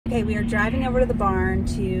Okay, we are driving over to the barn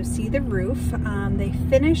to see the roof. They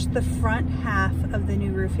finished the front half of the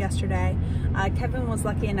new roof yesterday. Kevin was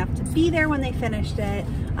lucky enough to be there when they finished it,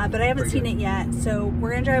 but I haven't seen it yet, so we're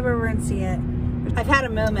gonna drive over and see it. I've had a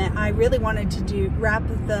moment. I really wanted to wrap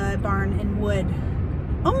the barn in wood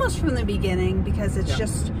almost from the beginning because it's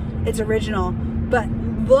just, it's original, but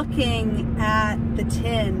looking at the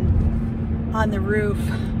tin on the roof,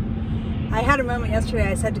 I had a moment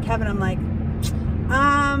yesterday. I said to Kevin, I'm like,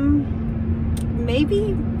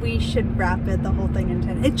 maybe we should wrap it, the whole thing in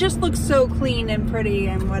tin. It just looks so clean and pretty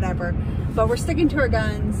and whatever. But we're sticking to our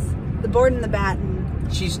guns, the board and the batten.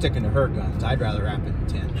 She's sticking to her guns. I'd rather wrap it in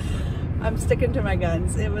tin. I'm sticking to my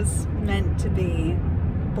guns. It was meant to be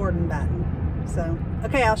board and batten. So,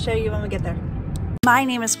 okay, I'll show you when we get there. My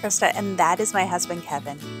name is Krista, and that is my husband,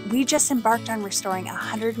 Kevin. We just embarked on restoring a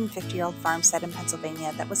 150-year-old farmstead in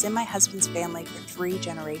Pennsylvania that was in my husband's family for 3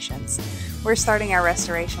 generations. We're starting our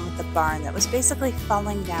restoration with the barn that was basically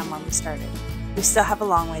falling down when we started. We still have a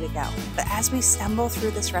long way to go, but as we stumble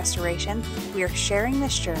through this restoration, we are sharing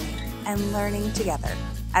this journey and learning together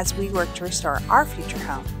as we work to restore our future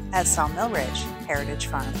home at Sawmill Ridge Heritage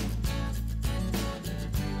Farm.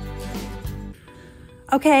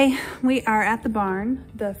 Okay, we are at the barn.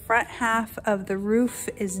 The front half of the roof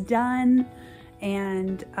is done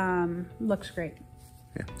and looks great.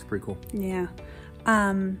 Yeah, it's pretty cool. Yeah.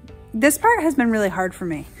 This part has been really hard for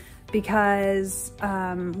me because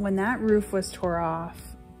when that roof was tore off,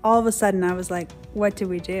 all of a sudden I was like, what do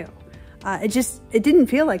we do? It didn't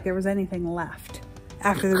feel like there was anything left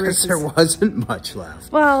after the roof. There wasn't much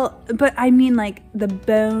left. Well, but I mean, like, the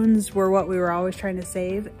bones were what we were always trying to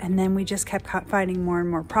save, and then we just kept finding more and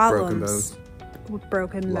more problems.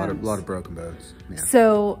 Broken bones. A lot of broken bones. Yeah.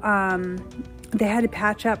 So they had to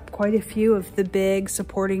patch up quite a few of the big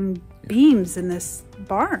supporting beams in this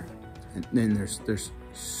barn. And then there's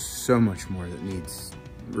so much more that needs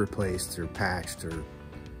replaced or patched or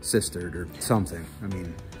sistered or something. I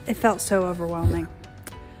mean, it felt so overwhelming.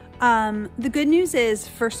 The good news is,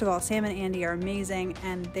 first of all, Sam and Andy are amazing,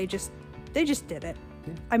 and they just did it.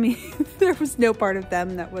 Yeah. I mean, there was no part of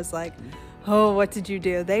them that was like, oh, what did you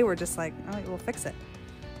do? They were just like, all right, we'll fix it.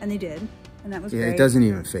 And they did, and that was great. Yeah, it doesn't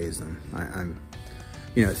even faze them. I'm,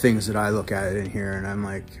 you know, things that I look at it in here, and I'm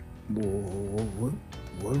like, well,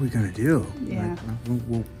 what are we gonna do? Yeah. Like,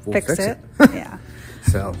 we'll fix it. Yeah.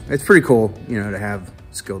 So it's pretty cool, you know, to have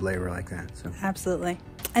skilled labor like that. So absolutely.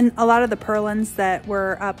 And a lot of the purlins that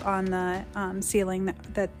were up on the ceiling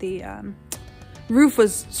that the roof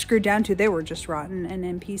was screwed down to, they were just rotten and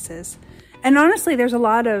in pieces. And honestly, there's a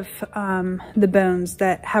lot of the bones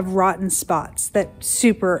that have rotten spots that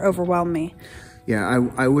super overwhelm me. Yeah,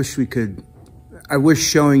 I wish we could, I wish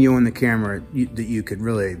showing you on the camera that you could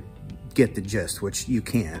really get the gist, which you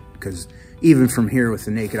can't, because even from here with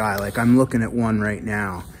the naked eye, like I'm looking at one right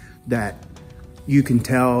now that you can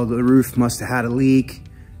tell the roof must have had a leak,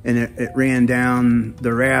 and it ran down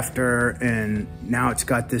the rafter, and now it's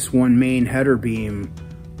got this one main header beam.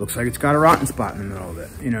 Looks like it's got a rotten spot in the middle of it,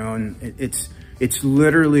 you know, and it's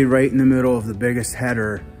literally right in the middle of the biggest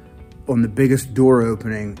header on the biggest door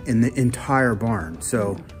opening in the entire barn.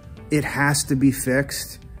 So it has to be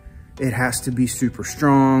fixed. It has to be super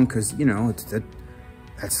strong because, you know,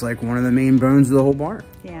 that's like one of the main bones of the whole barn.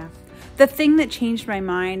 Yeah. The thing that changed my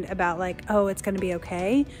mind about like, oh, it's going to be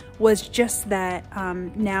okay, was just that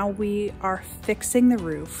now we are fixing the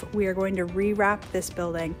roof. We are going to rewrap this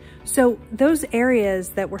building. So those areas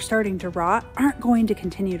that were starting to rot aren't going to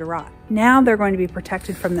continue to rot. Now they're going to be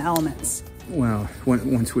protected from the elements. Well,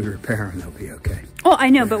 once we repair them, they'll be okay. Oh, I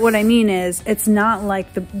know, but what I mean is it's not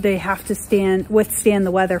like they have to withstand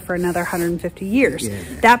the weather for another 150 years. Yeah.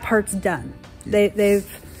 That part's done. Yeah.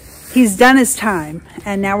 He's done his time,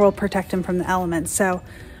 and now we'll protect him from the elements. So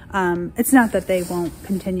it's not that they won't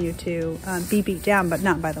continue to be beat down, but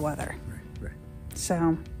not by the weather. Right.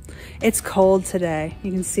 So it's cold today.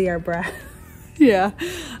 You can see our breath. Yeah.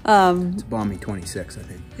 It's balmy 26, I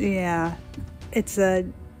think. Yeah. It's a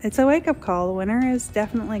wake-up call. The winter is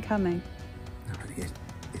definitely coming. No,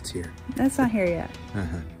 it's here. It's not here yet.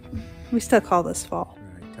 We still call this fall.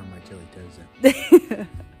 Right. Tell my chili toes that.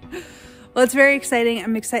 Well, it's very exciting.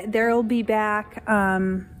 I'm excited. They'll be back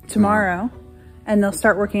tomorrow, and they'll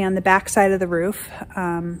start working on the back side of the roof.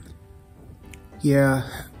 Yeah,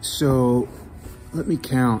 so let me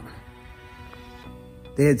count.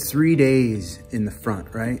 They had 3 days in the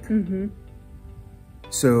front, right? Mm-hmm.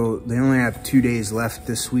 So they only have 2 days left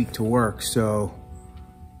this week to work. So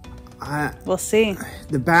We'll see.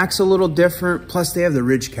 The back's a little different. Plus, they have the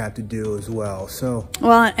ridge cap to do as well. So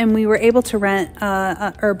well, and we were able to rent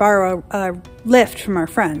or borrow a lift from our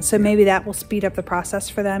friends. So maybe that will speed up the process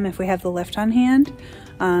for them if we have the lift on hand,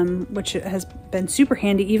 which has been super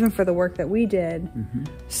handy even for the work that we did.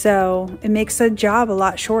 So it makes the job a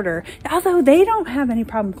lot shorter. Although they don't have any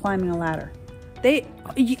problem climbing a ladder.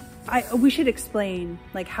 We should explain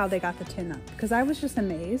like how they got the tin up, because I was just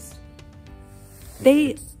amazed.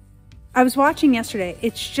 I was watching yesterday.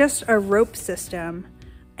 It's just a rope system,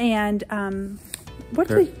 and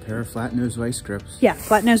pair of flat nose vice grips. Yeah,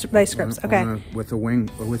 flat nose vice grips. Okay. With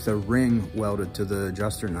a ring welded to the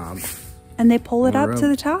adjuster knob. And they pull it up to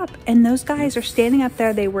the top. And those guys are standing up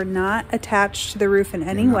there. They were not attached to the roof in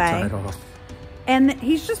any way. Tied off. And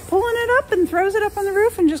he's just pulling it up and throws it up on the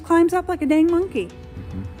roof and just climbs up like a dang monkey.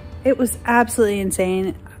 It was absolutely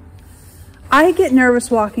insane. I get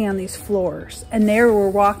nervous walking on these floors, and they were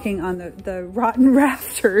walking on the rotten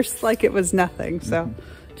rafters like it was nothing. So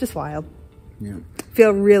just wild. Yeah.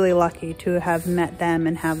 Feel really lucky to have met them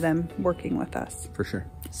and have them working with us. For sure.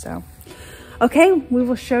 So, okay, we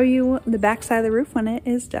will show you the back side of the roof when it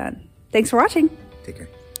is done. Thanks for watching. Take care.